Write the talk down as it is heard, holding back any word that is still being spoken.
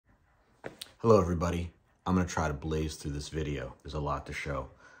Hello everybody. I'm gonna try to blaze through this video. There's a lot to show.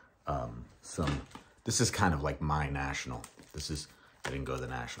 This is kind of like my national. I didn't go to the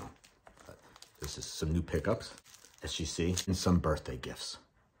national. This is some new pickups, SGC, and some birthday gifts.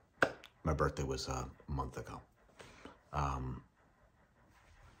 My birthday was a month ago.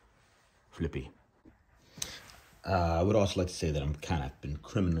 Flippy. I would also like to say that I'm kind of been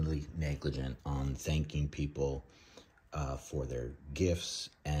criminally negligent on thanking people for their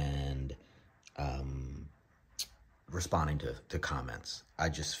gifts and responding to comments. I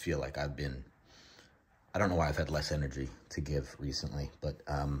just feel like I don't know why I've had less energy to give recently, but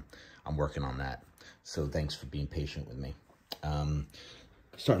I'm working on that. So thanks for being patient with me.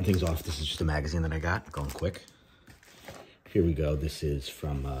 Starting things off, this is just a magazine that I got, going quick. Here we go. This is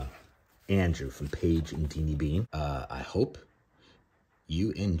from Andrew from Paige and Deanie Bean. I hope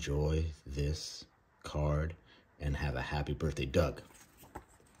you enjoy this card and have a happy birthday, Doug.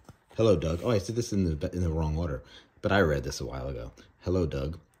 Hello, Doug. Oh, I said this in the wrong order, but I read this a while ago. Hello,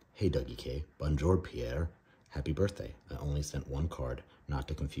 Doug. Hey, Dougie K. Bonjour, Pierre. Happy birthday. I only sent one card, not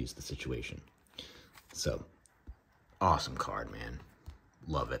to confuse the situation. So, awesome card, man.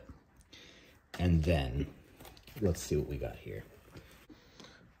 Love it. And then, let's see what we got here.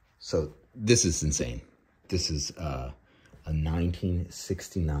 So, this is insane. This is a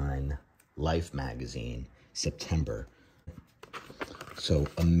 1969 Life magazine, September. So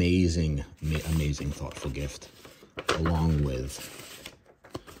amazing, amazing, thoughtful gift, along with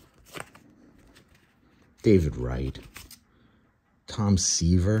David Wright, Tom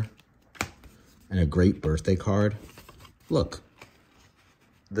Seaver, and a great birthday card. Look,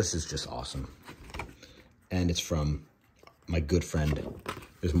 this is just awesome. And it's from my good friend.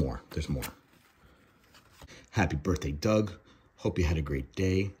 There's more. Happy birthday, Doug. Hope you had a great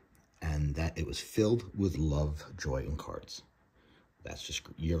day and that it was filled with love, joy, and cards. That's just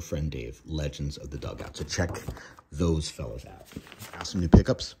your friend Dave, Legends of the Dugout. So check those fellas out. Got some new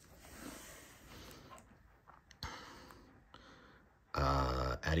pickups.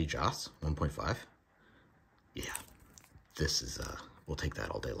 Addy Joss, 1.5. Yeah, this is, we'll take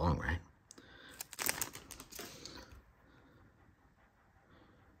that all day long, right?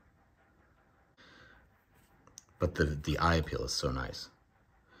 But the eye appeal is so nice.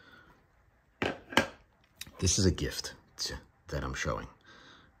 This is a gift that I'm showing.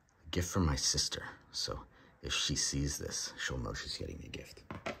 A gift from my sister. So if she sees this, she'll know she's getting a gift.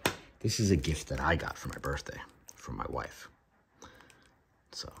 This is a gift that I got for my birthday from my wife.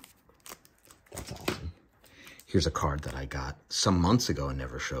 So that's awesome. Here's a card that I got some months ago and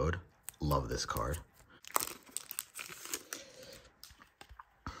never showed. Love this card.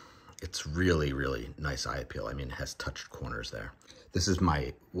 It's really, really nice eye appeal. I mean, it has touched corners there. This is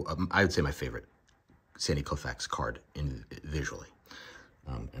I would say my favorite Sandy Koufax card visually.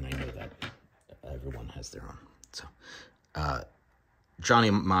 And I know that everyone has their own. So,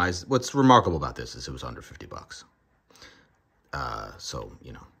 Johnny Mize, what's remarkable about this is it was under 50 bucks. So,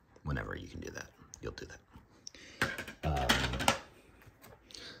 you know, whenever you can do that, you'll do that.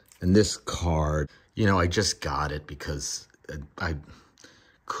 And this card, you know, I just got it because I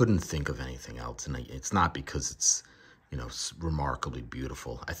couldn't think of anything else. And it's not because it's, you know, remarkably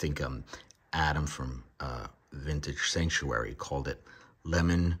beautiful. I think Adam from Vintage Sanctuary called it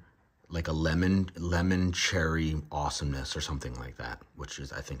lemon cherry awesomeness or something like that, which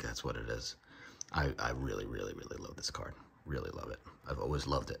is, I think that's what it is. I really, really, really love this card. Really love it. I've always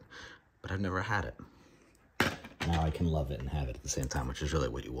loved it, but I've never had it. Now I can love it and have it at the same time, which is really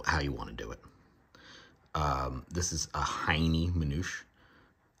how you want to do it. This is a Heine Manouche.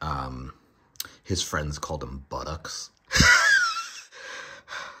 His friends called him Buttocks.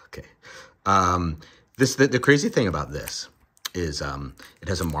 Okay. The crazy thing about this is it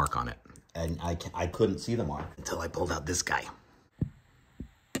has a mark on it, and I couldn't see the mark until I pulled out this guy.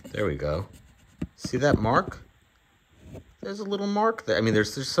 There we go. See that mark? There's a little mark there. I mean,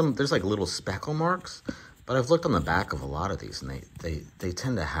 there's like little speckle marks, but I've looked on the back of a lot of these, and they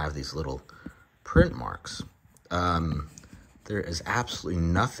tend to have these little print marks. There is absolutely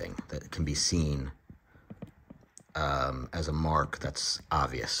nothing that can be seen as a mark that's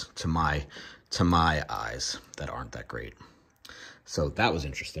obvious to my eyes that aren't that great. So that was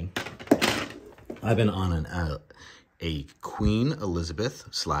interesting. I've been on a Queen Elizabeth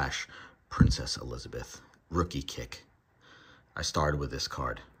 / Princess Elizabeth rookie kick. I started with this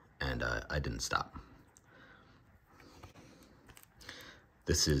card and I didn't stop.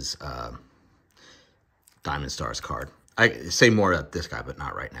 This is Diamond Stars card. I say more about this guy, but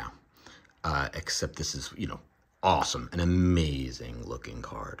not right now. Except this is, you know, awesome, an amazing looking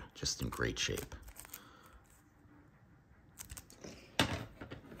card, just in great shape.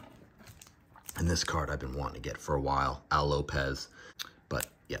 And this card I've been wanting to get for a while, Al Lopez, but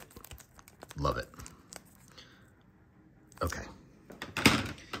yeah, love it. Okay,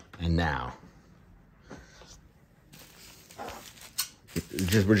 and now,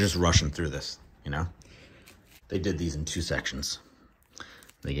 we're just rushing through this, you know? They did these in 2 sections.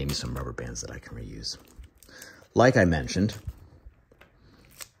 They gave me some rubber bands that I can reuse. Like I mentioned,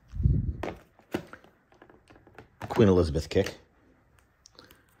 Queen Elizabeth kick.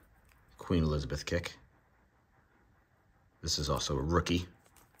 Queen Elizabeth kick. This is also a rookie.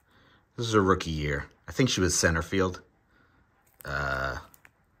 This is a rookie year. I think she was center field. But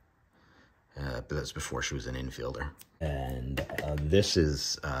that's before she was an infielder. And this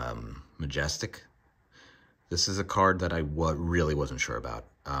is Majestic. This is a card that I really wasn't sure about.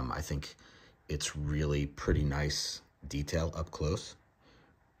 I think it's really pretty nice detail up close,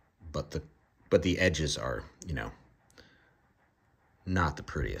 but the edges are, you know, not the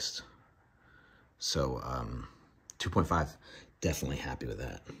prettiest. So 2.5, definitely happy with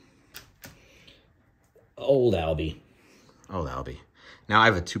that. Old Albie. Now I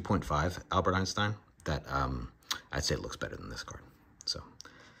have a 2.5 Albert Einstein that I'd say it looks better than this card. So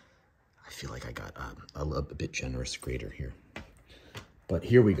I feel like I got a bit generous grader here. But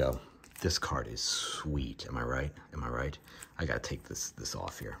here we go. This card is sweet. Am I right? Am I right? I gotta take this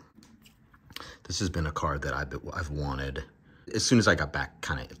off here. This has been a card that I've wanted as soon as I got back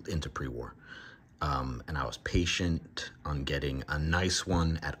kind of into pre-war. And I was patient on getting a nice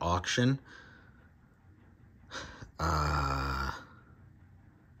one at auction.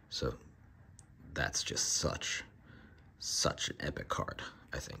 So that's just such an epic card,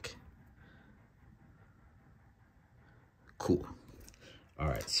 I think. Cool. All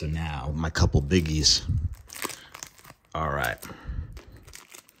right, so now my couple biggies. All right.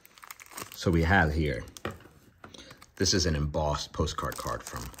 So we have here, this is an embossed postcard card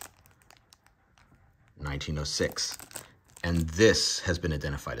from 1906. And this has been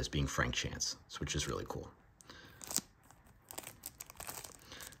identified as being Frank Chance, which is really cool.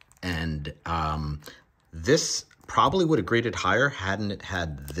 And this probably would have graded higher hadn't it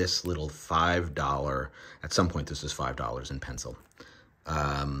had this little $5, at some point this was $5 in pencil.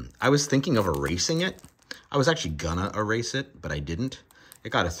 I was thinking of erasing it. I was actually gonna erase it, but I didn't. It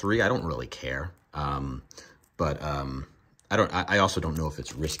got a 3, I don't really care. I also don't know if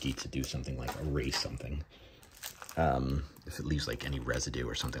it's risky to do something like erase something. If it leaves like any residue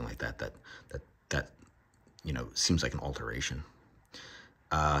or something like that, you know, seems like an alteration.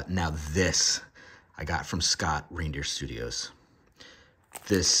 Now this I got from Scott Reindeer Studios.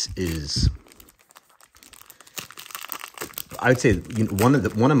 This is, I would say, you know,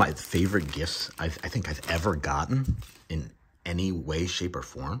 one of my favorite gifts I think I've ever gotten in any way, shape, or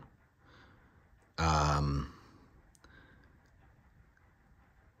form.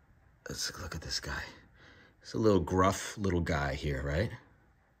 Let's look at this guy. It's a little gruff little guy here, right?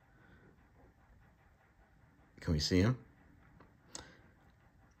 Can we see him?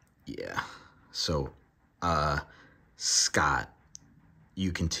 Yeah. So, Scott,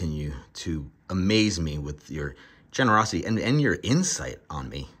 you continue to amaze me with your generosity and your insight on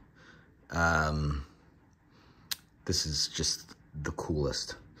me. This is just the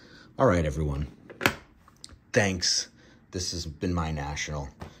coolest. All right, everyone. Thanks. This has been my National,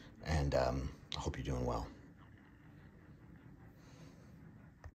 and I hope you're doing well.